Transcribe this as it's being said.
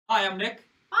Hi, I'm Nick.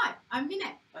 Hi, I'm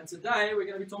Vinay. And today we're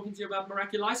going to be talking to you about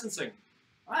Meraki licensing.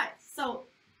 Alright, so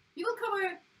we will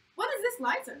cover what is this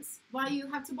license? Why you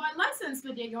have to buy license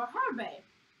with your hardware.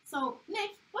 So,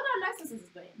 Nick, what are licenses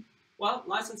doing? Well,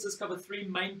 licenses cover three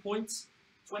main points.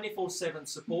 24/7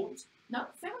 support. No,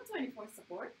 724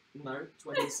 support. No,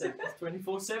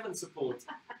 24/7 support.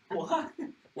 Why?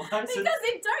 Why is Because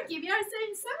it? in Turkey we are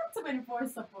saying 724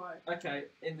 support. Okay,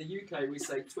 in the UK we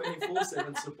say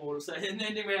 24/7 support. So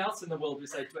anywhere else in the world we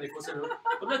say 24/7.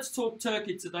 But let's talk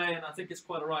Turkey today, and I think it's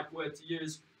quite a right word to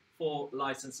use for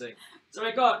licensing. So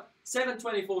we got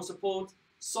 724 support,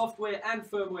 software and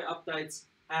firmware updates,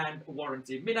 and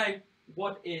warranty. Vinay,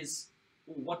 what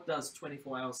does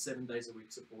 24 hours, 7 days a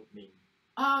week support mean?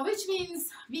 Which means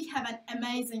we have an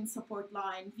amazing support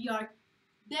line.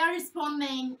 They are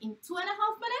responding in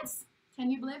 2.5 minutes.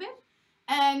 Can you believe it?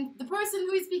 And the person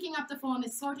who is picking up the phone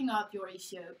is sorting out your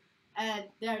issue, and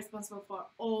they are responsible for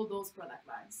all those product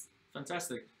lines.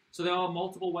 Fantastic. So there are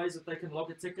multiple ways that they can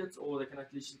log a ticket, or they can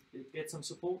at least get some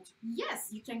support?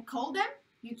 Yes, you can call them,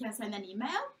 you can send an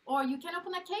email, or you can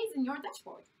open a case in your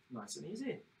dashboard. Nice and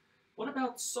easy. What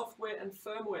about software and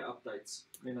firmware updates,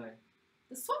 Vinay?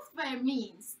 The software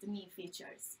means the new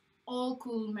features. All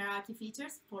cool Meraki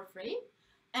features for free.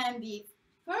 And the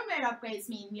firmware upgrades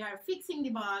mean we are fixing the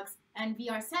bugs and we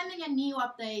are sending a new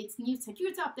updates, new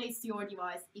security updates to your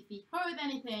device if we heard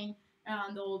anything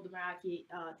around all the Meraki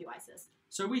devices.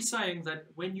 So we're saying that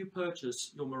when you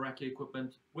purchase your Meraki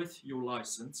equipment with your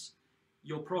license,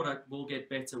 your product will get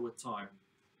better with time.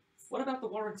 What about the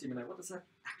warranty, Vinay? What does that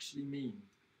actually mean?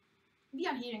 We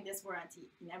are hearing this warranty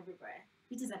in everywhere,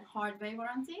 which is a hardware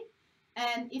warranty.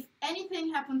 And if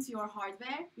anything happens to your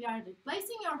hardware, we are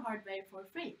replacing your hardware for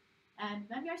free. And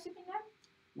when we are shipping them?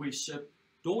 We ship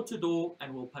door to door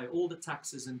and we'll pay all the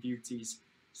taxes and duties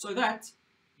so that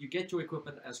you get your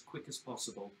equipment as quick as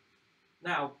possible.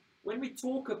 Now, when we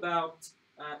talk about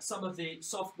some of the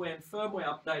software and firmware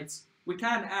updates, we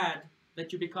can add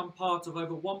that you become part of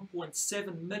over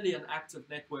 1.7 million active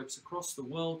networks across the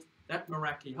world that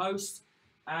Meraki hosts,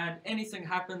 and anything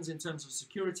happens in terms of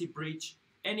security breach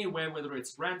anywhere, whether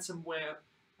it's ransomware,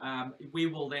 we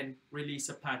will then release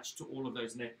a patch to all of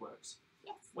those networks.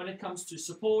 Yes. When it comes to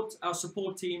support, our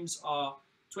support teams are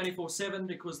 24/7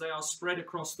 because they are spread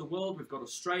across the world. We've got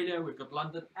Australia, we've got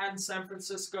London and San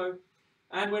Francisco.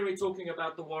 And when we're talking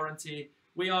about the warranty,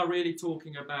 we are really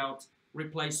talking about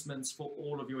replacements for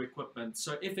all of your equipment.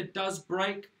 So if it does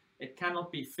break, it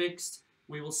cannot be fixed,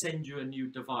 we will send you a new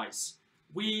device.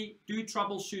 We do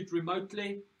troubleshoot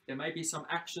remotely. There may be some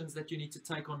actions that you need to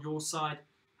take on your side.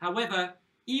 However,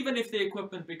 even if the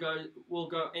equipment will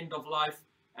go end of life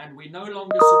and we no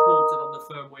longer support it on the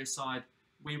firmware side,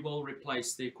 we will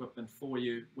replace the equipment for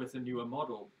you with a newer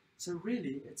model. So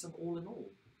really, it's an all in all.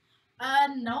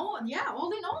 No, yeah,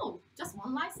 all in all. Just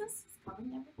one license is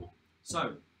covering everything.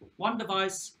 So, one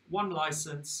device, one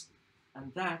license,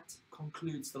 and that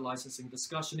concludes the licensing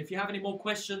discussion. If you have any more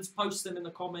questions, post them in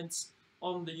the comments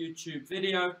on the YouTube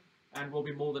video, and we'll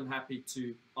be more than happy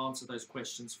to answer those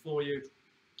questions for you.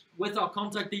 With our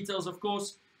contact details, of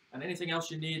course, and anything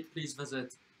else you need, please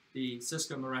visit the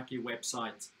CISCO Meraki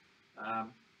website.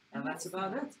 And that's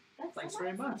about it. Thanks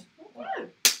very much. Thank you.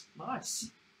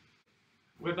 Nice.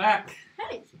 We're back.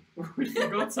 Hey. We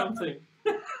forgot something.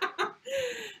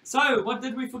 So, what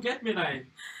did we forget, Vinay?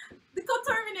 The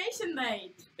contamination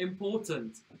date.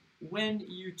 Important. When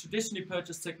you traditionally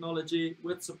purchase technology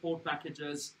with support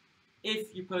packages,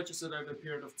 if you purchase it over a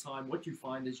period of time, what you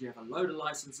find is you have a load of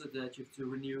licenses that you have to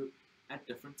renew at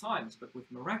different times. But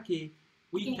with Meraki,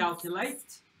 we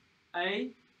calculate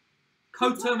a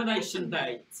co-termination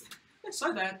date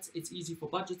so that it's easy for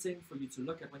budgeting, for you to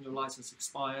look at when your license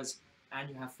expires, and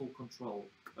you have full control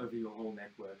over your whole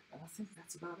network. And I think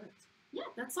that's about it. Yeah,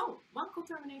 that's all. One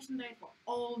co-termination date for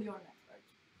all your network.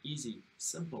 Easy,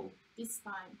 simple. This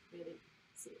time, really,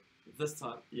 see. This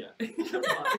time, yeah.